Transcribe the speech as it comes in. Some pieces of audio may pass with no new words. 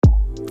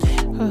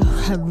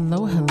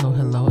Hello,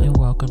 and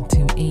welcome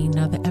to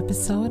another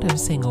episode of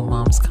Single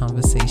Moms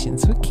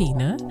Conversations with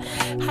Kina.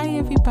 Hi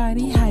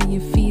everybody, how you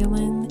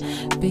feeling?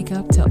 Big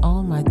up to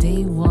all my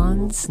day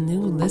ones, new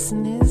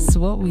listeners.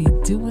 What we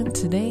doing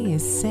today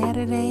is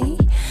Saturday.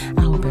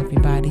 I hope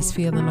everybody's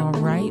feeling all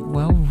right,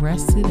 well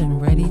rested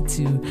and ready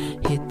to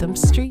hit them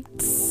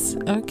streets.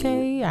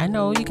 Okay, I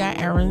know you got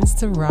errands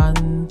to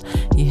run,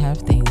 you have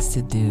things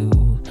to do,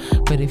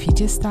 but if you're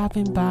just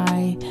stopping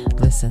by,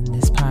 listen,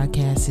 this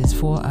podcast is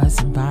for us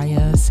and by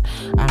us.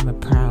 I'm a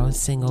proud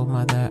single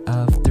mother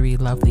of 3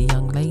 lovely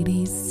young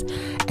ladies,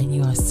 and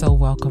you are so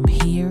welcome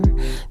here.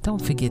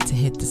 Don't forget to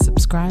hit the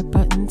subscribe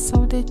button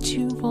so that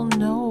you will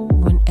know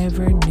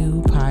whenever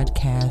new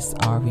podcasts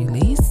are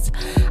released.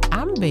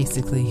 I'm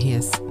basically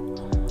here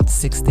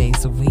 6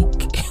 days a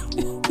week.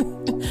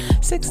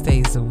 6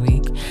 days a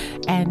week.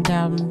 And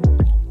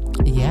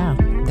yeah,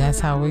 that's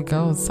how it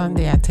goes.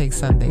 Sunday, I take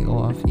Sunday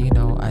off. You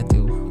know, I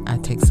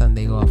take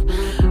Sunday off.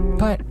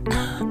 But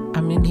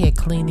I'm in here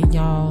cleaning,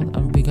 y'all.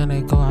 We're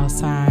gonna go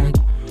outside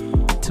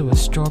to a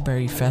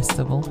strawberry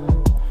festival.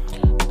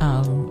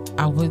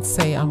 I would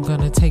say I'm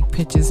gonna take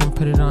pictures and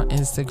put it on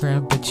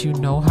Instagram, but you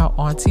know how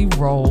Auntie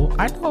roll.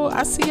 I know,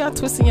 I see y'all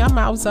twisting your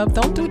mouths up.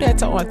 Don't do that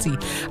to Auntie.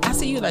 I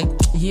see you like,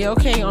 yeah,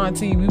 okay,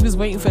 Auntie. We was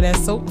waiting for that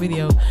soap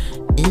video.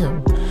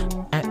 Ew.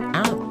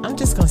 I'm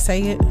just gonna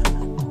say it.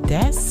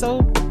 That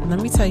soap, let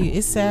me tell you,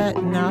 it's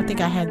sad. Now I think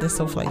I had this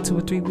soap for like 2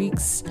 or 3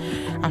 weeks.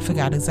 I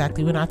forgot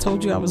exactly when I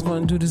told you I was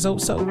going to do the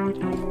soap.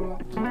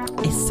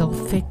 It's so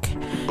thick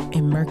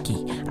and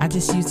murky. I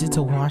just used it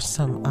to wash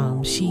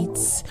some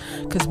sheets,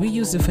 because we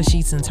use it for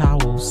sheets and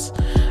towels,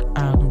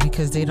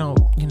 because they don't,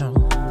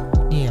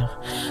 yeah.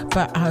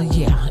 But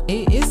yeah,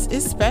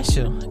 it's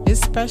special.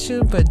 It's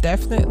special, but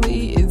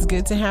definitely it's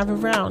good to have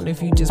around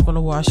if you just want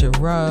to wash your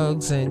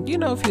rugs and, if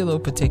you're a little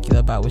particular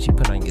about what you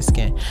put on your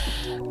skin.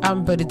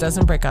 But it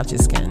doesn't break out your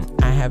skin.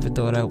 I have a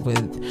daughter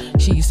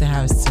she used to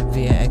have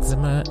severe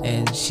eczema,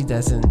 and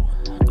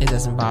it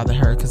doesn't bother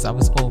her, because I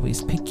was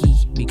always picky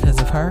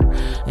because of her,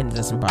 and it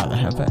doesn't bother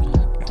her.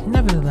 But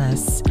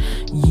nevertheless,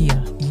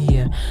 yeah.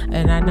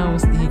 And I know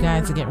you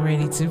guys are getting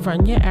ready to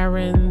run your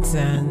errands,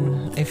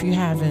 and if you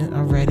haven't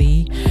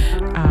already,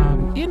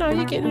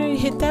 you're getting ready to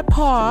hit that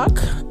park,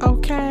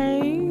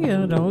 okay?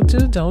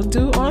 Don't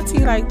do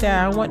Auntie like that.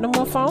 I don't want no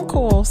more phone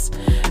calls,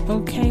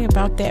 okay,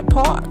 about that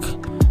park.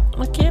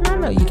 Okay, and I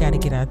know you got to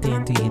get out there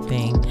and do your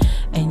thing,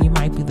 and you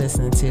might be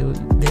listening to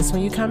this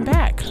when you come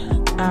back.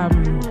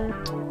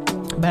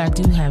 But I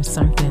do have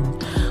something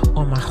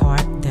on my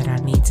heart that I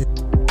need to.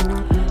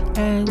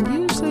 And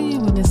usually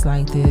when it's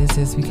like this,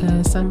 it's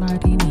because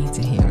somebody needs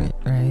to hear it,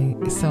 right?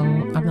 So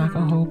I'm not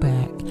going to hold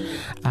back.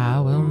 I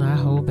will not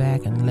hold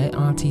back and let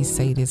Auntie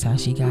say this how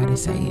she got to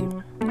say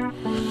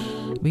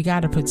it. We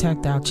got to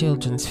protect our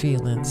children's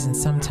feelings, and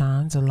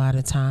sometimes, a lot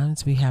of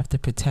times, we have to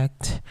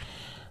protect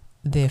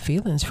their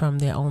feelings from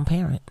their own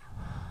parent.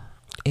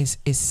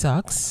 It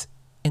sucks,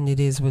 and it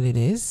is what it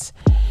is.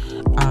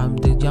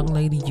 The young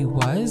lady you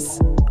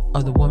was,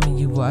 or the woman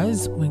you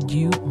was when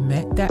you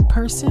met that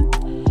person,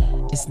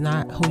 is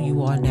not who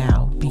you are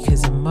now,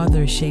 because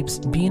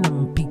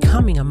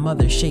becoming a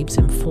mother shapes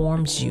and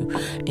forms you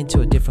into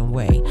a different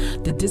way.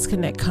 The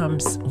disconnect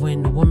comes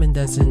when the woman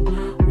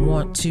doesn't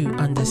want to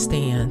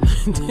understand.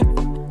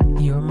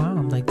 You're a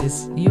mom like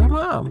this. You're a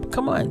mom.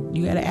 Come on.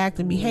 You got to act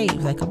and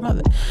behave like a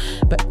mother.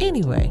 But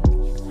anyway,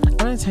 I'm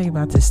going to tell you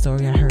about this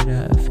story I heard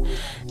of,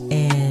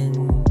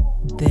 and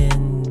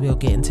then we'll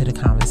get into the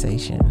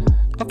conversation.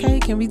 Okay,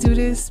 can we do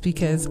this?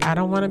 Because I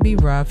don't want to be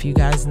rough. You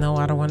guys know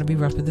I don't want to be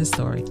rough with this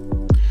story.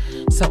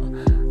 So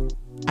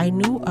I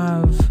knew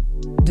of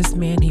this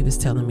man. He was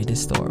telling me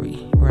this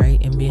story, right?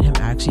 And me and him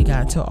actually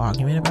got into an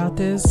argument about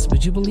this.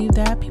 Would you believe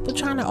that? People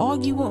trying to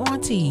argue with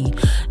Auntie.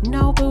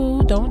 No,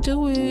 boo, don't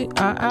do it.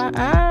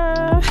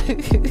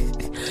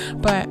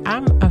 But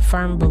I'm a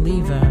firm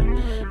believer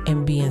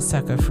in being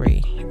sucker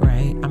free,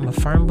 right? I'm a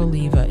firm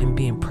believer in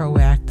being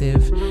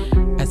proactive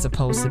as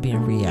opposed to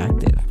being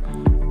reactive.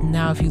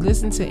 Now, if you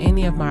listen to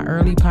any of my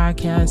early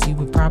podcasts, you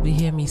would probably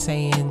hear me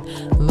saying,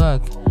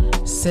 look,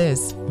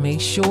 sis, make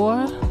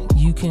sure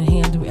you can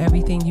handle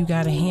everything you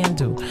got to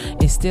handle.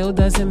 It still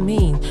doesn't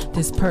mean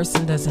this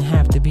person doesn't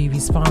have to be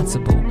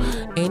responsible.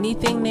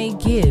 Anything they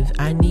give,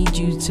 I need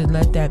you to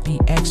let that be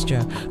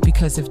extra,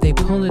 because if they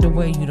pull it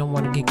away, you don't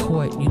want to get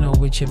caught,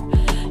 with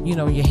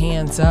your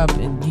hands up,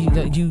 and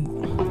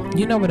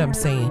you know what I'm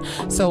saying.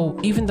 So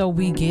even though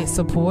we get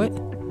support,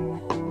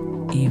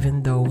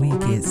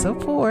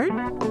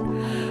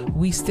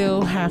 we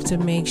still have to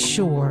make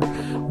sure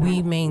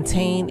we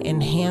maintain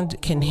and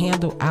can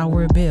handle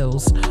our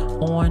bills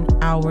on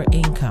our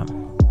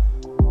income.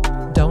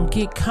 Don't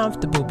get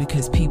comfortable,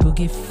 because people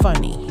get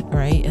funny,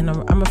 right? And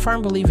I'm a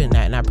firm believer in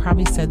that, and I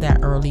probably said that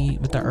early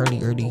with the early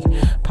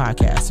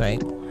podcast,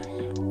 right?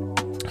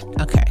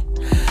 Okay.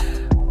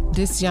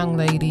 This young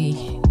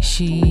lady,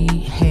 she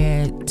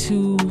had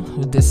 2.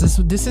 This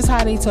is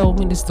how they told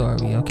me the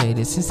story. Okay,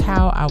 this is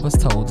how I was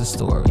told the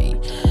story.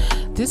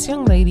 This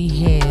young lady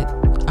had.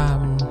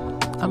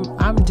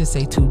 I'm gonna just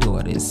say 2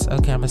 daughters.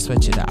 Okay, I'm gonna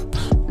switch it up.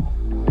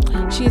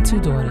 She had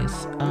 2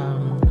 daughters,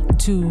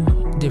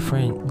 2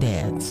 different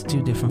dads,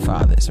 2 different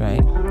fathers,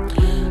 right?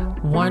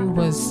 One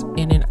was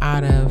in and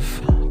out of,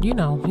 he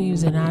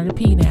was in and out of the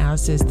penal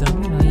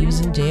system. He was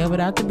in jail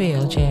without the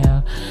bail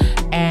child.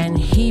 And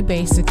he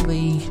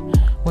basically,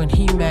 when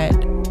he met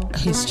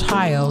his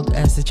child,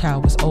 as the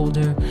child was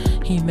older,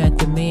 he met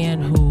the man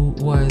who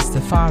was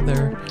the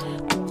father,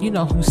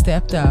 who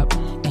stepped up,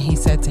 and he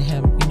said to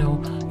him,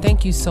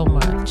 thank you so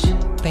much.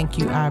 Thank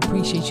you. I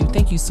appreciate you.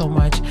 Thank you so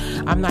much.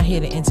 I'm not here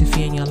to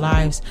interfere in your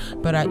lives,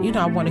 but I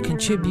want to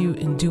contribute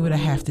and do what I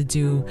have to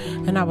do.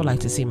 And I would like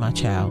to see my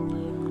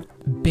child.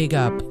 Big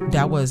up.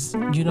 That was,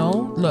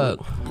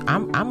 look,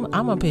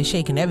 I'm up here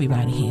shaking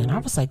everybody here. And I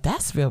was like,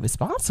 that's real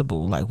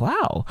responsible. Like,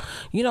 wow.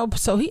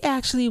 So he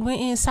actually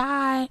went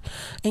inside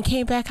and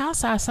came back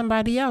outside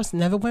somebody else.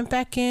 Never went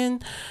back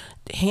in,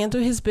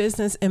 handled his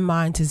business and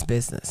mind his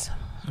business.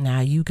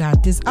 Now you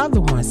got this other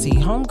one. See,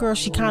 homegirl,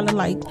 she kind of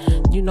like,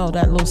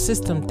 that little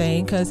system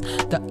thing, because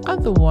the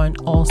other one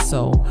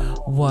also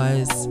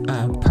was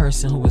a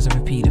person who was a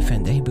repeat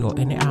offender. He would go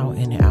in and out,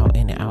 in and out,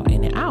 in and out,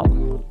 in and out.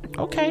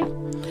 Okay.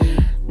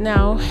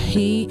 Now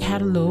he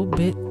had a little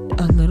bit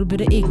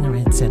of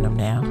ignorance in him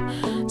now.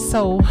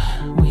 So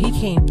when he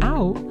came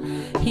out,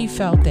 he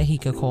felt that he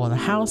could call the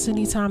house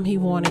anytime he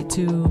wanted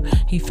to.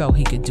 He felt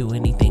he could do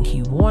anything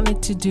he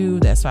wanted to do.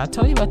 That's why I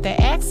told you about that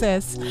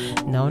access.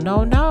 No,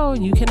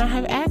 you cannot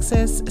have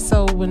access.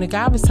 So when the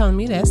guy was telling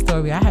me that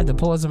story, I had to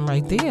pause him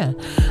right there.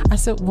 I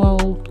said,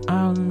 well,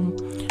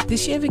 did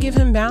she ever give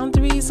him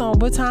boundaries on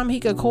what time he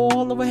could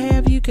call or what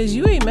have you? Because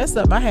you ain't messed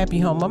up my happy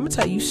home. I'm going to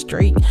tell you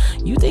straight.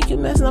 You think you're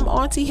messing up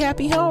Auntie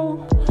happy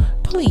home?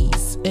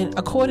 Please. And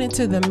according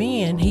to the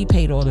man, he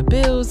paid all the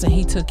bills and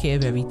he took care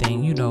of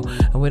everything, and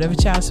whatever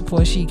child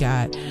support she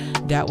got,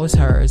 that was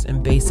hers.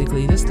 And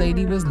basically this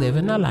lady was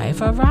living the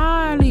life of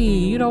Riley.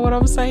 You know what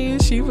I'm saying?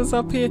 She was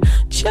up here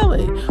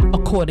chilling,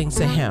 according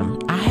to him.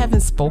 I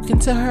haven't spoken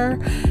to her.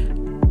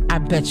 I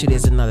bet you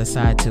there's another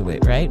side to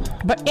it, right?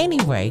 But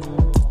anyway,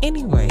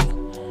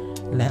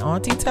 let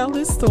Auntie tell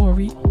this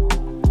story.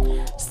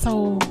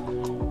 So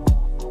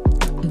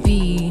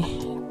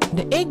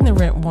the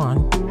ignorant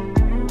one,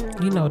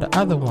 the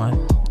other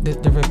one,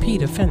 the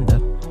repeat offender,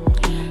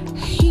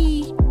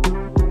 he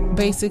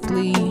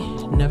basically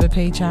never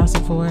paid child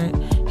support.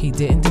 He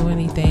didn't do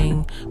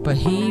anything, but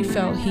he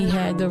felt he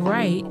had the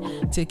right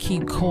to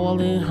keep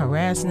calling,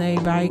 harassing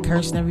everybody,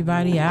 cursing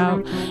everybody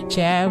out.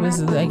 Chad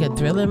was like a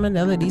thriller in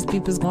Manila. These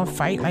people's gonna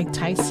fight like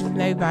Tyson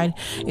and everybody.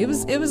 It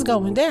was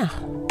going down.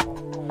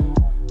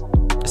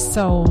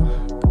 So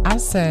I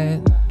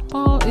said,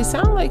 well, it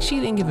sounded like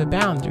she didn't give a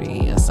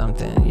boundary or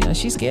something.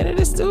 She's scared of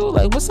this dude.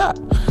 Like, what's up?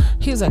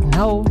 He was like,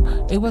 no,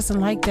 it wasn't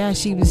like that.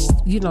 She was,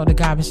 the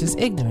guy was just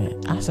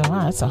ignorant. I said,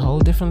 wow, that's a whole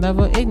different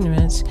level of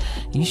ignorance.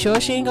 You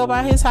sure she didn't go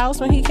by his house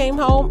when he came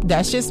home?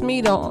 That's just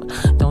me. Don't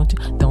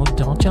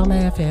y'all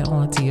laugh at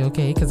Auntie,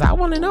 okay? Because I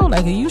want to know,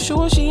 like, are you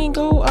sure she didn't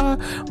go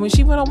when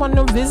she went on one of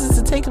them visits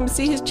to take him to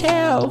see his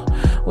child?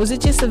 Was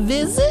it just a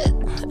visit?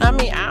 I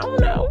mean, I don't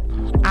know.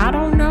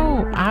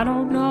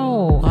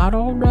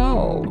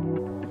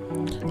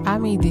 I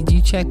mean, did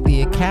you check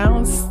the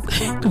accounts?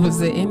 Was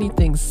there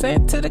anything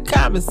sent to the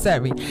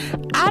commissary?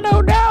 I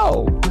don't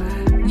know.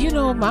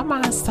 My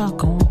mind start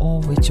going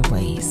all which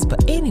ways.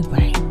 But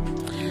anyway,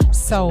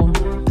 so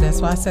that's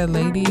why I said,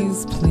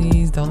 ladies,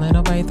 please don't let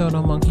nobody throw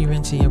no monkey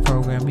wrench in your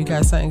program. You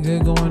got something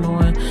good going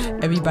on,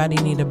 everybody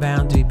need a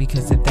boundary,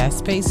 because if that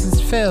space is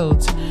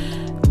filled,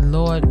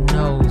 Lord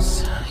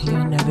knows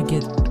you'll never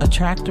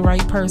attract the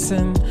right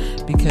person,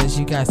 because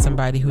you got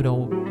somebody who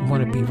don't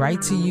want to be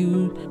right to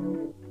you.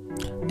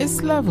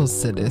 It's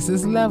levels to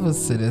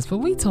this. But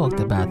we talked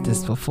about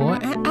this before,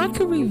 and I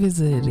could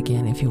revisit it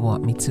again if you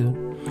want me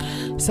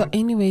to. So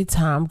anyway,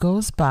 time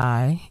goes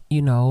by,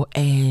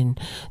 and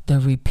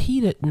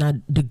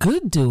the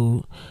good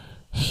dude,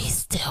 he's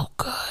still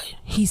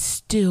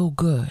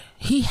good.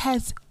 He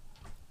has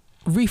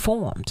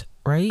reformed,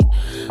 right?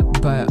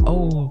 But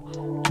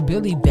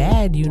Billy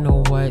Bad,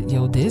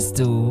 this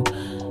dude,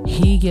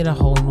 he get a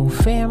whole new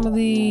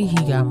family. He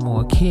got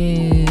more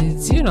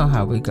kids. You know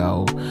how we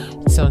go.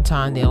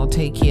 Sometimes they don't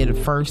take care of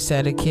the first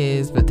set of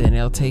kids, but then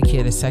they'll take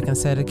care of the second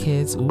set of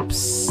kids.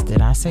 Oops,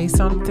 did I say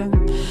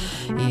something?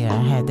 Yeah,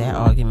 I had that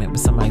argument with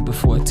somebody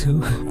before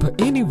too.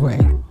 But anyway,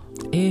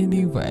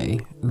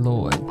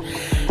 Lord,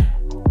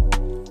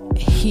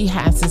 he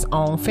has his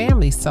own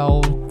family. So,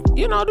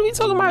 we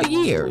talking about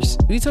years.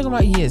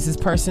 This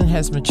person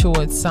has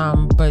matured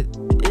some, but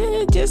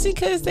just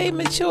because they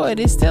matured,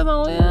 it still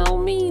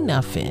don't mean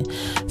nothing.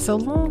 So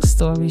long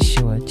story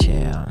short,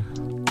 child,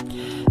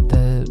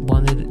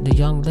 the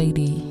young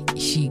lady,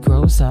 she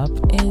grows up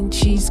and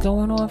she's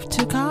going off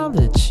to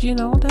college.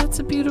 That's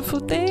a beautiful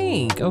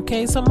thing.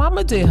 Okay, so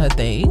mama did her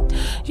thing.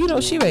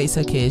 She raised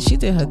her kids. She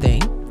did her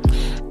thing.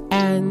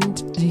 And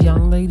the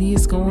young lady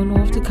is going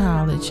off to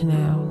college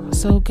now.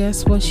 So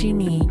guess what she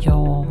needs,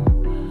 y'all?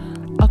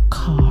 A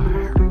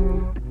car.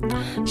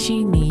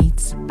 She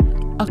needs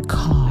a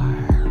car.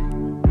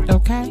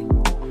 Okay?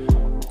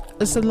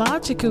 it's a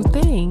logical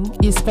thing,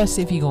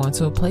 especially if you go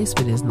into a place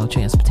where there's no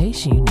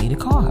transportation. You need a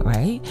car,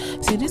 right?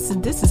 See, this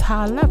is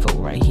high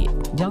level right here.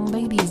 Young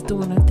lady is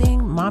doing her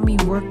thing. Mommy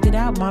worked it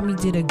out. Mommy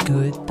did a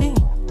good thing.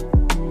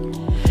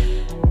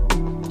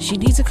 She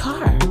needs a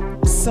car.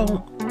 So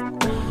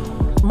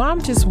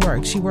mom just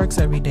works. She works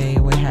every day,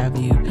 what have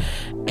you.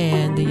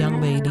 And the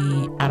young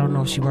lady, I don't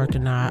know if she worked or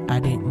not. I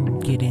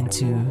didn't get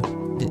into,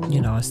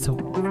 as to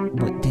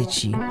what did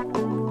she.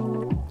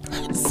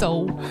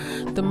 So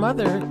the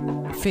mother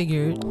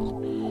figured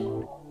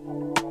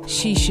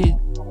she should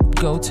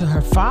go to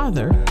her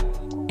father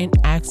and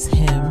ask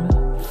him,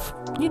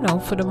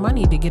 for the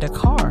money to get a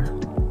car.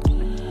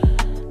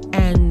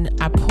 And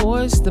I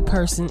paused the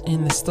person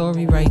in the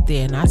story right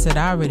there, and I said,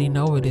 I already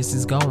know where this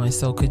is going,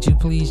 so could you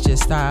please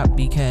just stop,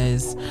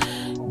 because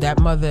that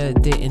mother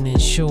didn't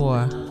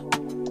ensure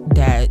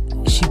that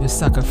she was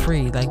sucker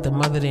free. Like, the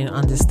mother didn't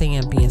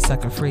understand being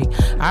sucker free.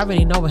 I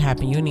already know what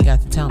happened. You ain't even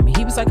got to tell me.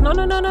 He was like, no,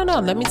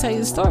 let me tell you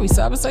the story.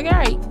 So I was like, all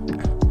right,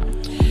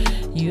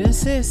 you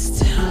insist.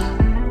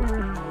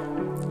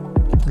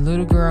 The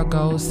little girl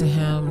goes to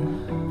him,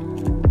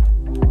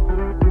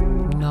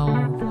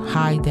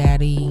 hi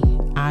daddy,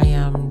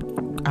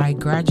 I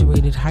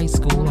graduated high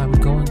school, I'm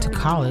going to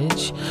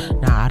college.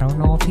 Now I don't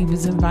know if he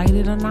was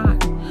invited or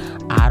not.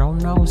 I don't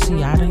know.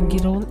 See, I didn't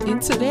get on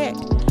into that.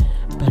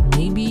 But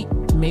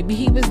maybe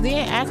he was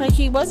there and act like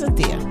he wasn't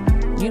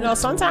there.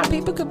 Sometimes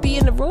people could be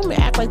in the room and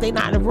act like they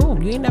not in the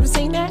room. You ain't never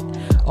seen that?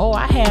 Oh,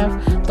 I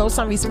have. Throw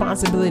some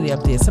responsibility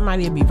up there.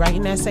 Somebody will be right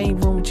in that same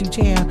room with you,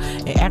 chair,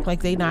 and act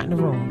like they not in the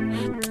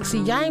room. See,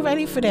 y'all ain't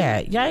ready for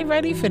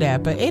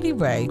that. But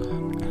anyway,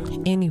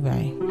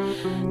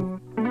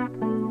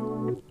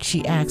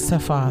 she asked her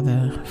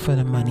father for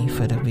the money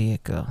for the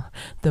vehicle.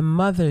 The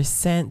mother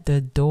sent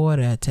the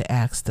daughter to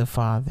ask the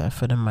father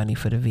for the money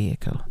for the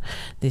vehicle.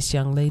 This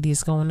young lady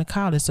is going to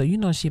college, so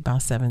she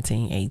about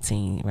 17,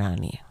 18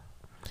 around here.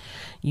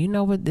 You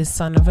know what this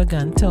son of a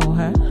gun told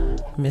her?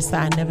 Mister,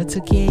 I never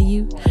took care of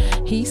you.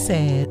 He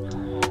said,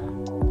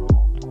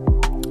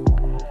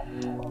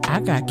 I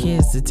got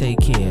kids to take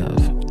care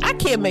of. I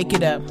can't make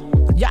it up.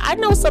 Yeah, I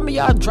know some of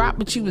y'all dropped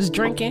what you was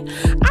drinking.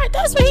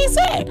 That's what he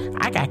said.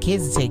 I got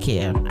kids to take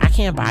care of. I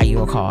can't buy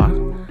you a car.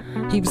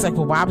 He was like,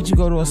 well, why would you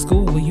go to a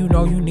school where you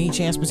need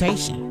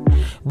transportation?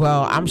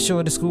 Well, I'm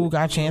sure the school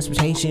got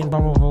transportation, blah,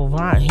 blah, blah,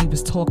 blah. He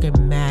was talking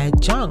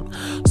mad junk.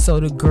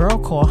 So the girl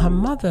called her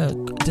mother,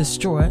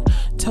 distraught,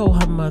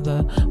 told her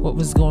mother what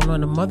was going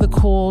on. The mother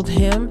called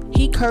him.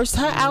 He cursed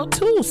her out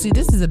too. See,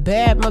 this is a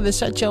bad mother.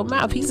 Shut your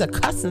mouth. He's a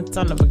cussing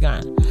son of a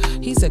gun.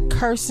 He's a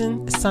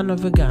cursing son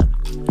of a gun.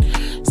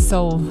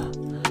 So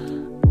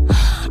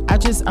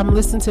I'm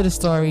listening to the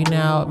story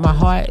now. My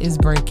heart is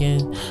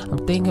breaking.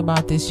 I'm thinking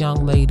about this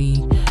young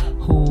lady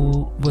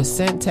who was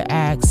sent to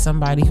ask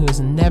somebody who was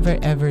never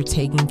ever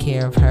taking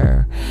care of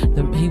her.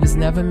 He was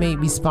never made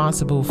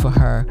responsible for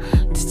her,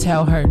 to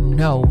tell her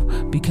no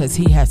because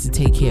he has to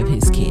take care of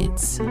his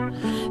kids.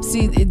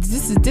 See,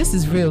 this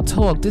is real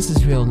talk. This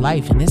is real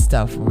life, and this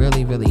stuff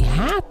really, really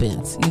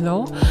happens,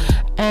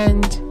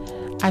 And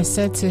I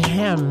said to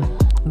him,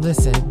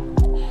 listen,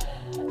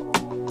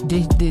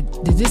 did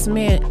this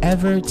man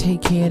ever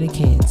take care of the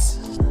kids?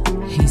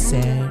 He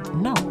said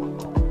no.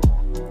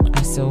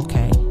 I said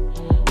okay.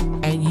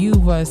 And you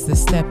was the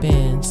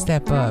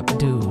step up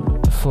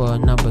dude for a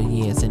number of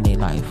years in their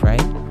life, right?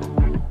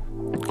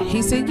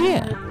 He said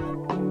yeah.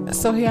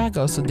 So here I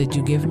go. So did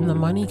you give him the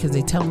money? Because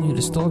they telling you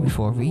the story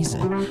for a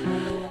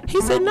reason. He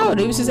said no,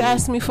 they was just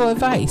asking me for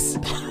advice.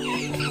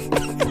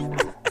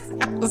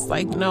 I was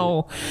like,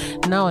 no,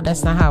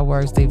 that's not how it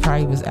works. They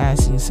probably was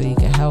asking so you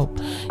can help,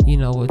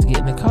 with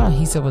getting the car.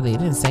 He said, well, they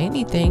didn't say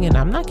anything, and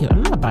I'm not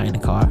buying the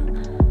car.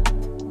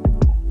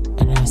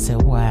 And I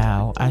said,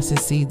 wow. I said,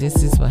 see,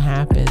 this is what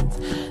happens.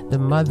 The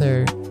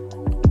mother,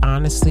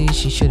 honestly,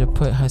 she should have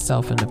put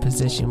herself in a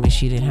position where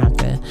she didn't have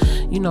to,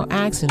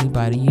 ask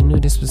anybody. You knew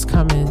this was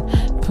coming.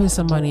 Put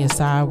some money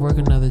aside, work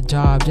another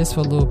job just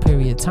for a little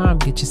period of time,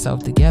 get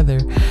yourself together,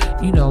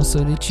 so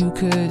that you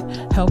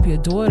could help your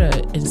daughter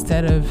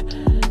instead of,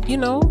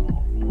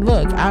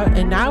 look,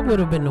 I would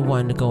have been the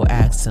one to go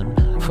ask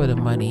him for the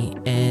money,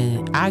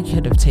 and I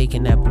could have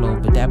taken that blow,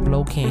 but that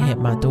blow can't hit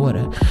my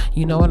daughter.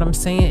 You know what I'm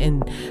saying?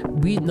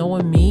 And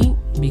knowing me,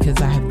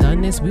 because I have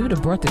done this, we would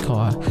have brought the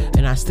car,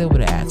 and I still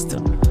would have asked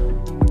him.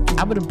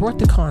 I would have brought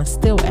the car and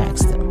still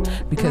asked him,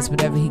 because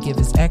whatever he give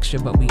is extra,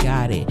 but we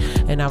got it.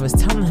 And I was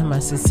telling him, I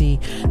said, see,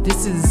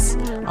 this is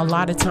a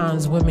lot of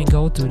times women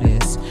go through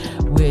this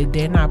where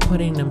they're not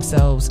putting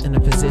themselves in a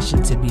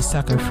position to be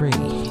sucker free.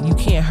 You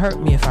can't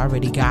hurt me if I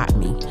already got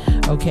me.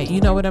 Okay,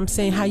 you know what I'm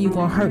saying? How you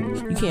gonna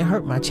hurt? You can't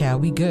hurt my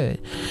child. We good.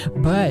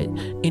 But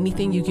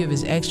anything you give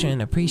is extra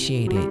and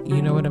appreciated.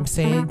 You know what I'm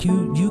saying?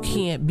 You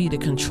can't be the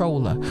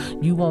controller.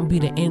 You won't be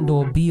the end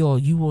or be all.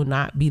 You will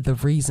not be the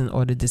reason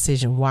or the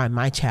decision why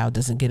my child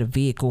doesn't get a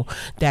vehicle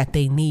that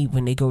they need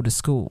when they go to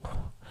school.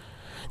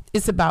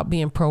 it's about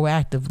being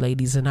proactive,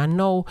 ladies. And I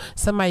know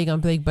somebody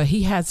gonna be like, but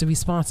he has the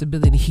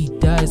responsibility. He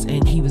does,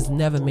 and he was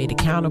never made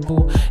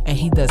accountable, and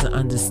he doesn't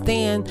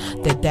understand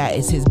that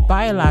is his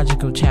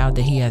biological child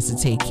that he has to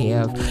take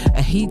care of.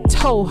 And he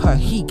told her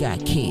he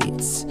got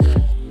kids.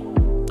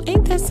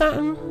 Ain't that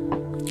something?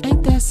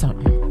 Ain't that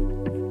something?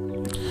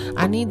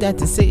 I need that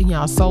to sit in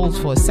y'all souls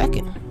for a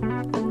second.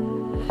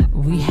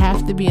 We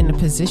have to be in a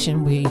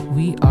position where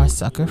we are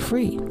sucker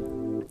free.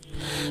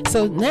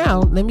 So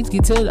now let me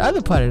get to the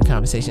other part of the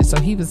conversation. So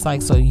he was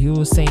like, so you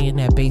were saying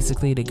that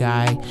basically the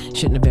guy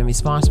shouldn't have been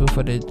responsible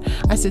for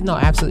I said, no,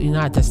 absolutely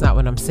not. That's not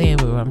what I'm saying.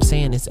 But what I'm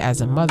saying is, as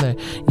a mother,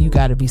 you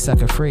got to be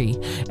sucker free,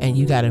 and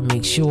you got to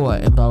make sure,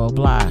 and blah,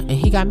 blah, blah. And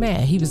he got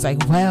mad. He was like,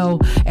 well,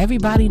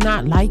 everybody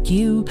not like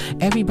you.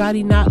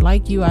 Everybody not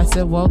like you. I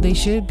said, well, they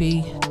should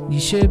be. You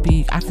should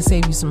be. I can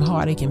save you some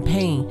heartache and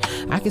pain.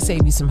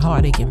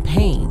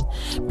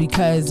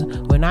 Because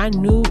when I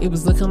knew it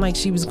was looking like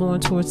she was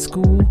going towards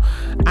school,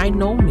 I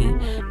know me.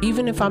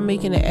 Even if I'm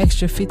making an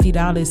extra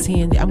 $50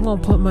 here and there, I'm going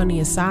to put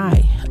money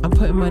aside. I'm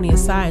putting money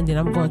aside, and then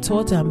I'm going to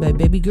talk to him. But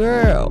baby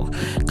girl,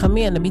 come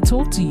here. Let me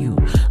talk to you.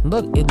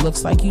 Look, it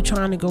looks like you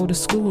trying to go to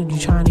school and you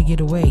trying to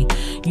get away.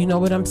 You know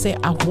what I'm saying?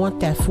 I want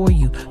that for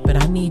you,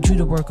 but I need you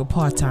to work a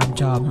part-time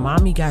job.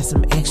 Mommy got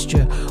some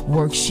extra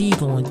work she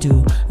going to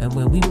do. And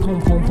when we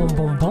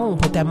boom,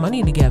 put that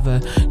money together,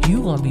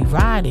 you going to be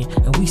riding.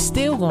 And we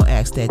still going to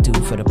ask that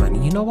dude for the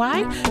money. You know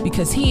why?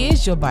 Because he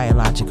is your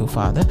biological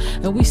father,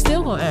 and we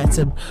still going to ask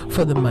him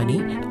for the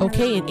money.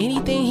 Okay, and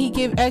anything he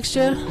give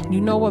extra,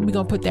 you know what? We're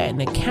going to put that in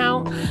the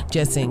account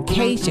just in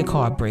case your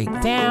car break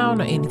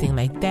down or anything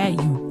like that.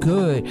 You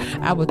good.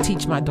 I will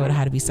teach my daughter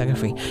how to be sucker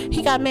free.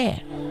 He got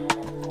mad.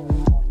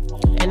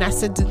 And I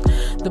said to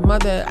the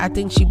mother, I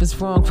think she was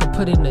wrong for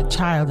putting the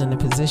child in a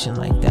position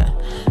like that.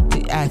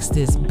 To ask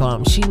this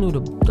bum. She knew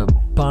the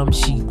bum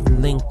she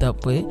linked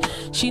up with.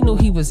 She knew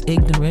he was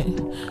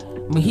ignorant.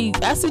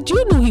 I said,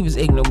 you knew he was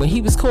ignorant when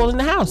he was calling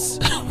the house.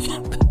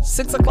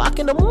 6 o'clock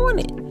in the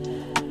morning.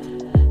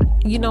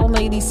 You know,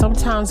 ladies,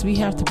 sometimes we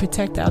have to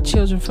protect our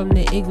children from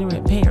their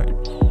ignorant parent.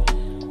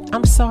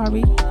 I'm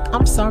sorry,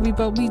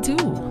 but we do.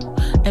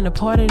 And a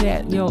part of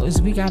that,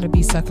 is we got to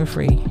be sucker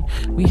free.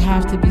 We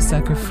have to be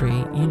sucker free.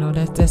 You know,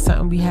 that's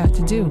something we have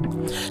to do.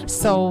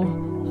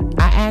 So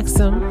I asked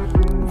him,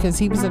 because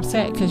he was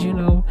upset because,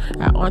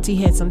 our auntie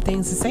had some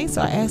things to say.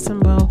 So I asked him,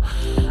 well,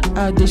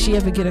 did she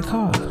ever get a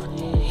car?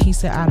 He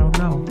said, I don't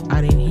know.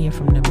 I didn't hear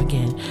from them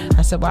again.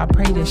 I said, well, I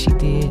pray that she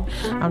did.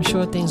 I'm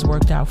sure things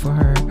worked out for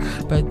her,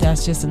 but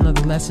that's just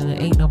another lesson.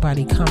 There ain't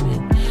nobody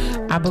coming.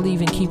 I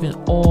believe in keeping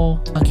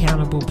all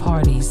accountable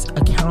parties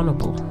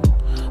accountable,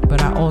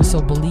 but I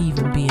also believe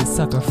in being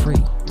sucker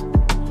free.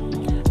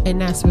 And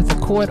that's with a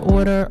court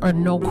order or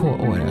no court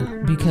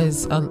order.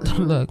 Because,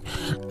 look,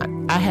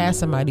 I had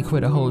somebody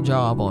quit a whole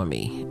job on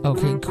me.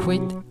 Okay,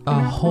 quit a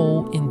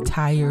whole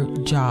entire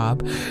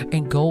job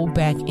and go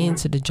back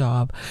into the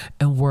job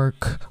and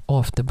work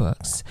off the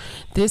books.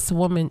 This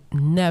woman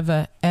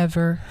never,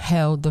 ever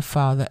held the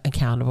father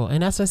accountable.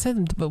 And that's what I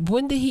said. But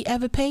when did he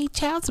ever pay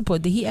child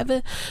support? Did he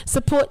ever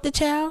support the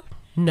child?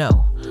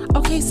 No.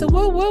 Okay, so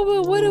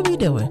what are we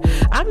doing?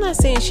 I'm not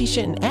saying she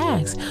shouldn't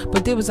ask,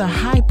 but there was a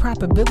high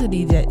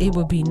probability that it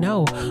would be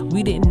no.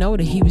 We didn't know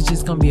that he was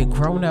just going to be a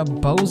grown-up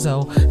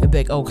bozo and be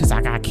like, oh, because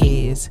I got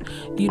kids.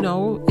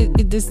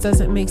 This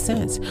doesn't make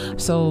sense.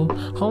 So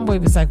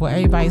homeboy was like, well,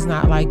 everybody's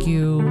not like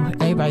you.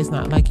 Everybody's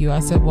not like you. I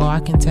said, well, I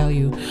can tell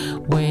you,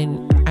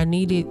 when I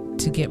needed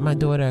to get my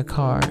daughter a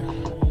car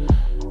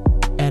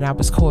and I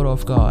was caught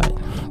off guard.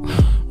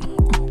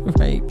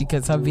 Right,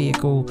 because her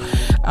vehicle,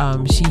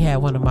 she had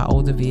one of my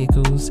older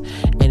vehicles,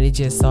 and it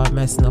just started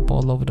messing up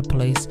all over the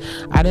place.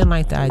 I didn't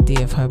like the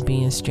idea of her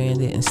being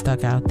stranded and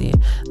stuck out there.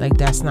 Like,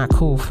 that's not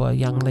cool for a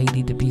young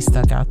lady to be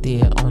stuck out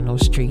there on no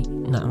street,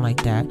 nothing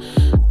like that.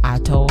 I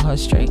told her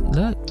straight,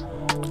 look,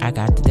 I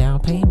got the down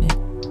payment.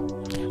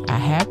 I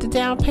have the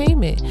down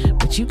payment,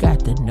 but you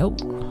got the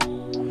note.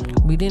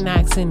 We didn't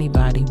ask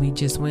anybody. We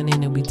just went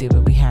in and we did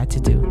what we had to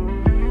do.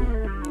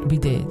 We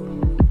did.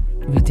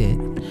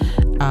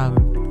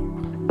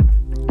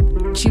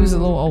 She was a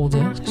little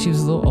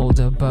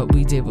older, but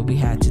we did what we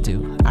had to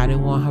do. I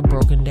didn't want her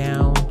broken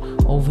down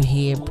over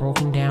here,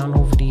 broken down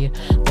over there.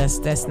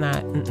 That's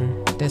not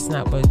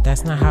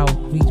how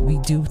we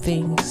do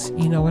things.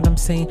 You know what I'm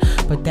saying?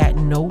 But that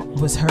note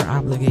was her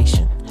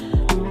obligation.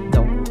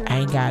 No, I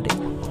ain't got it.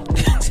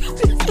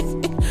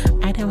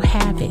 I don't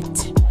have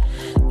it.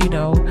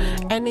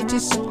 And it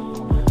just,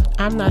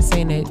 I'm not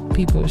saying that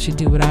people should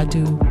do what I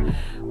do,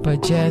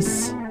 but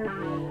just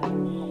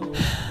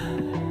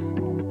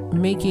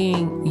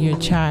making your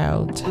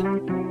child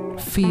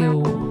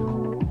feel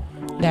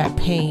that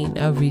pain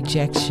of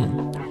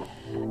rejection,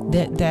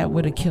 that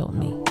would have killed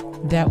me.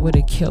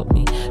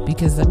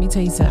 Because let me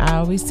tell you something, I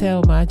always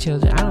tell my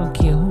children, I don't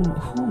care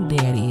who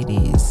daddy it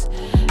is.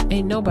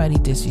 Ain't nobody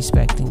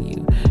disrespecting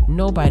you.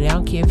 Nobody. I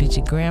don't care if it's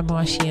your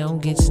grandma, she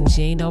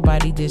ain't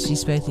nobody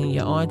disrespecting you.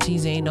 Your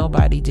aunties, ain't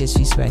nobody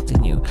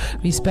disrespecting you.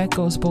 Respect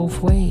goes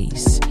both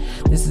ways.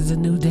 This is a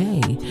new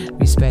day.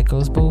 Respect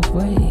goes both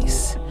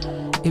ways.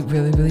 It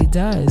really, really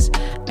does.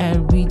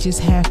 And we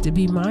just have to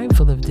be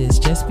mindful of this.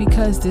 Just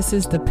because this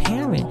is the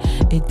parent,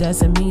 it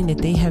doesn't mean that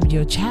they have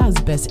your child's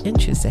best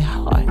interests at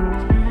heart.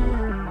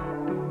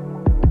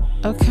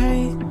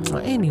 Okay?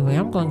 Well, anyway,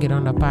 I'm going to get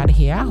on up out of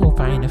here. I hope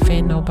I ain't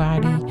offend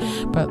nobody.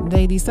 But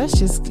ladies, let's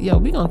just, we're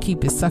going to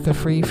keep it sucker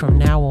free from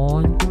now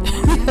on.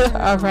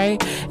 All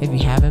right? If you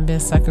haven't been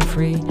sucker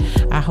free,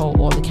 I hold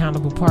all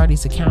accountable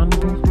parties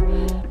accountable.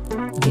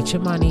 Get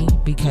your money,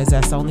 because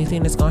that's the only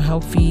thing that's going to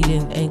help feed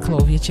and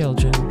clothe your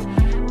children.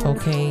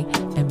 Okay?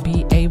 And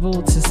be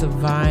able to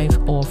survive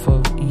off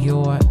of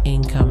your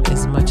income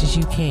as much as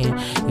you can.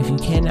 If you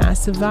cannot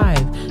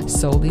survive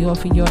solely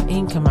off of your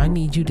income, I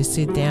need you to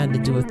sit down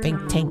and do a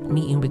think tank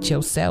meeting with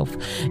yourself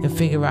and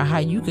figure out how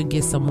you could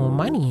get some more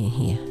money in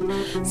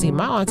here. See,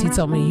 my auntie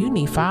told me you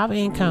need 5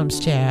 incomes,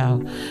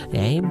 child. I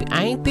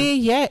ain't there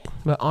yet,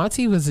 but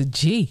auntie was a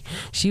G.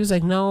 She was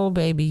like, no,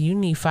 baby, you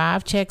need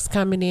 5 checks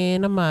coming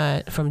in a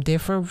month from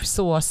different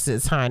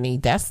sources, honey.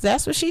 That's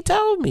what she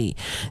told me.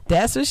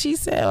 That's what she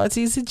said.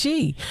 Auntie's a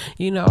G.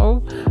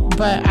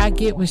 But I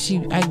get what she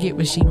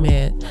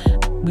meant.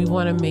 We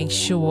want to make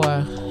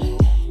sure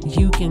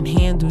you can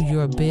handle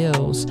your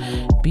bills,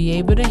 be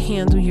able to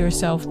handle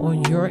yourself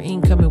on your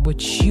income and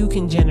what you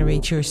can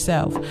generate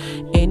yourself.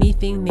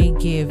 Anything they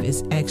give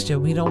is extra.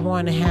 We don't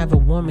want to have a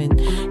woman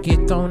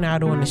get thrown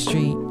out on the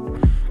street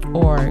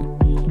or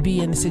be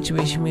in a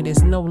situation where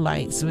there's no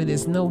lights, where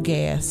there's no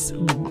gas.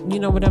 You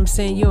know what I'm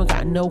saying? You don't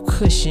got no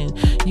cushion.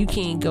 You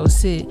can't go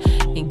sit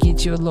and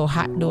get your little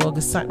hot dog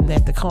or something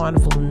at the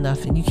carnival or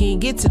nothing. You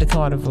can't get to the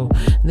carnival.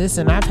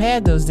 Listen, I've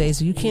had those days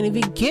where you can't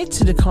even get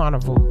to the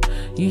carnival.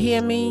 You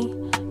hear me?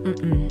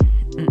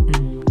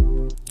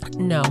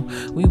 No,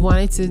 we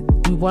want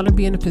to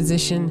be in a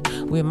position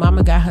where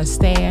mama got her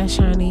stash,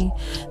 honey.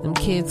 Them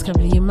kids come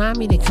to you,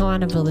 mommy, the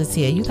carnival is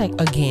here. You like,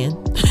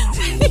 again?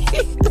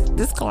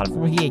 This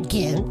carnival here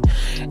again?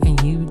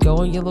 And you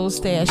go in your little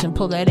stash and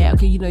pull that out,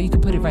 because you know you can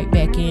put it right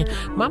back in.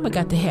 Mama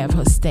got to have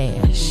her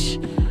stash.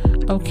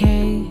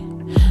 Okay?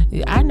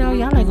 I know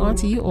y'all like,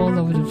 auntie, you all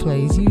over the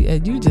place.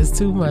 You just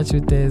too much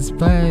with this,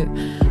 but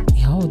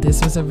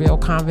this was a real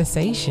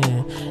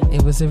conversation.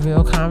 It was a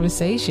real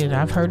conversation.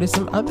 I've heard of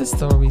some other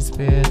stories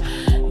where,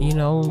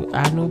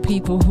 I knew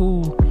people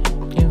who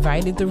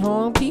invited the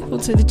wrong people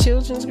to the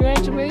children's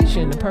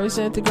graduation. The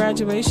person at the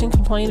graduation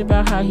complained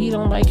about how he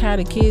don't like how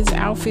the kids'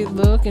 outfit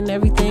look and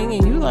everything,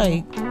 and you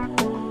like,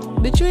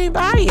 but you ain't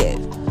buy it,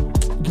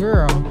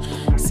 girl.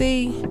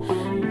 See,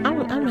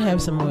 I'm gonna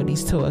have some more of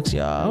these talks,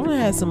 y'all. I'm gonna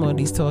have some more of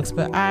these talks,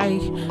 but I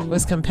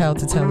was compelled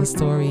to tell the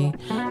story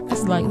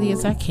as lightly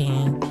as I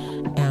can,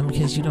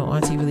 because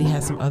auntie really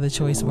has some other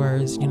choice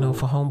words,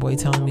 for homeboy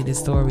telling me this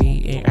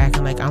story and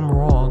acting like I'm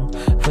wrong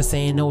for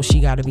saying no, she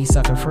gotta be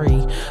sucker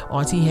free.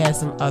 Auntie has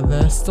some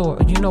other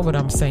story, you know what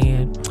I'm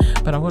saying.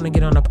 But I want to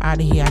get on up out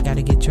of here. I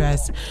gotta get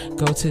dressed,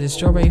 go to the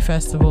Strawberry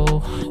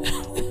Festival.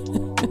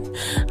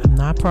 I'm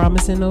not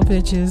promising no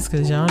pictures,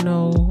 because y'all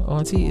know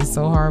auntie is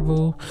so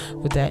horrible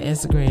with that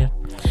Instagram.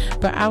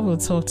 But I will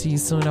talk to you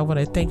soon. I want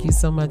to thank you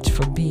so much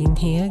for being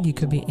here. You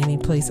could be any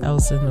place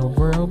else in the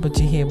world, but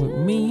you're here with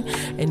me.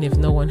 And if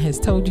no one has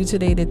told you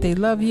today that they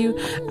love you,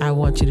 I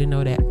want you to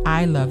know that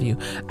I love you.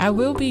 I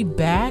will be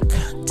back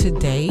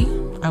today.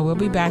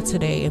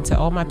 And to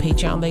all my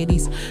Patreon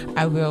ladies,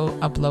 I will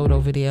upload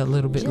over there a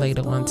little bit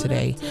later on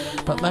today.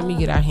 But let me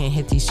get out here and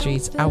hit these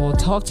streets. I will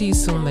talk to you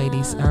soon,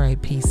 ladies. All right,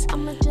 peace.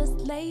 I'ma just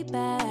lay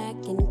back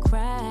and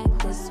crack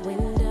this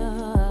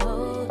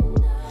window.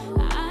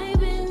 I've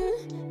been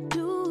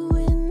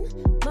doing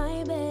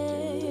my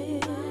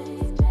best,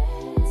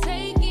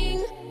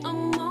 taking a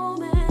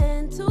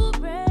moment to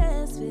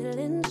rest,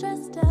 feeling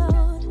stressed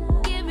out.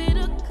 Give it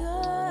a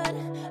cut.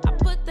 I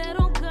put that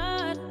on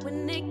God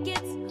when it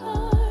gets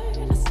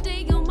hard. I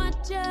stay on my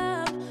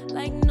job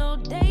like no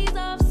days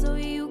off, so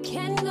you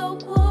can go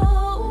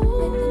home.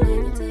 With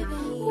the negativity,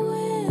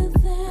 with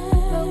that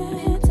broke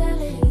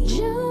mentality,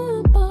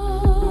 jump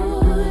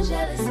on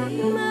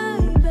jealousy, my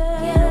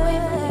bad. Get away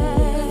from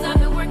me, 'cause I've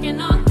been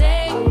working all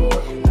day.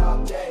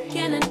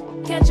 Can I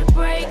catch a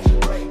break?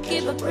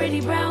 Give a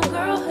pretty brown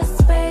girl her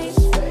space.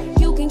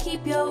 You can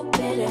keep your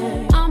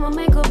bitter. I'ma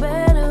make a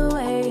better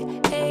way.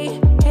 Hey,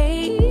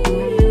 hey.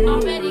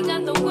 Already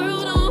got the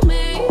world on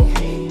me.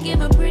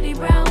 Give a pretty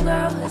brown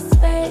girl her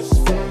space.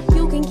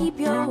 You can keep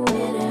your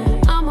bitter.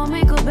 I'ma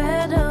make a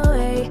better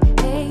way.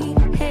 Hey,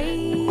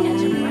 hey.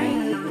 Catch a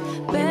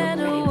break.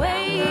 Better way.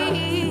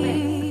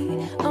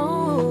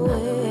 Oh,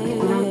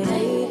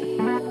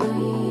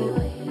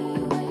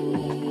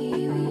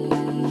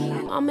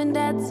 Mom and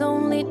Dad's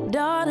only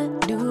daughter,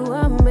 do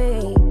I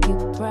make you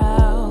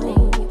proud?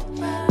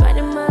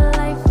 Writing my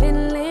life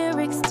in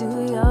lyrics, do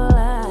you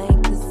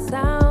like the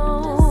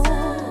sound?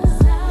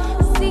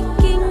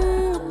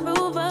 Seeking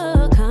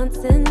approval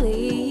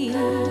constantly.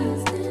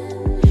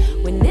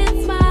 When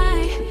it's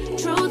my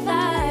truth,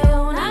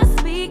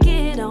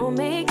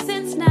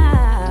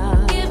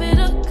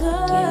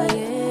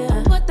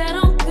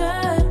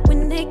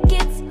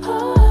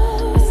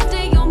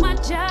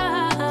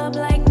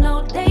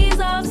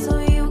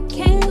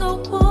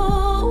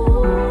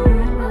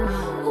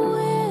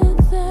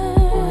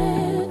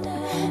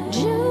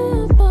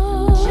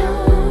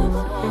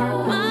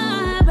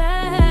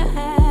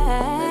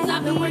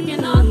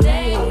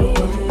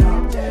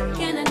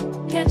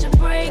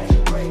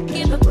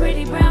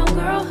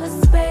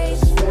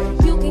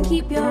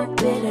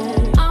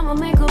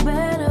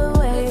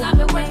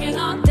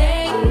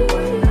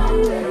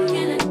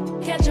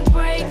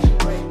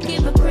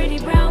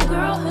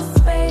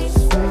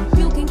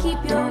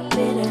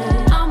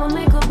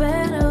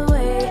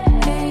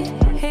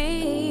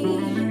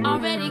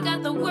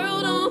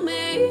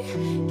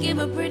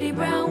 a pretty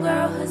brown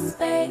girl her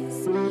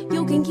space.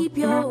 You can keep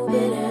your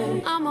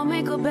bitter. I'ma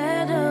make a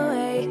better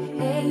way.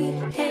 Hey,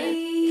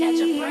 hey.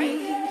 Catch a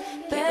break.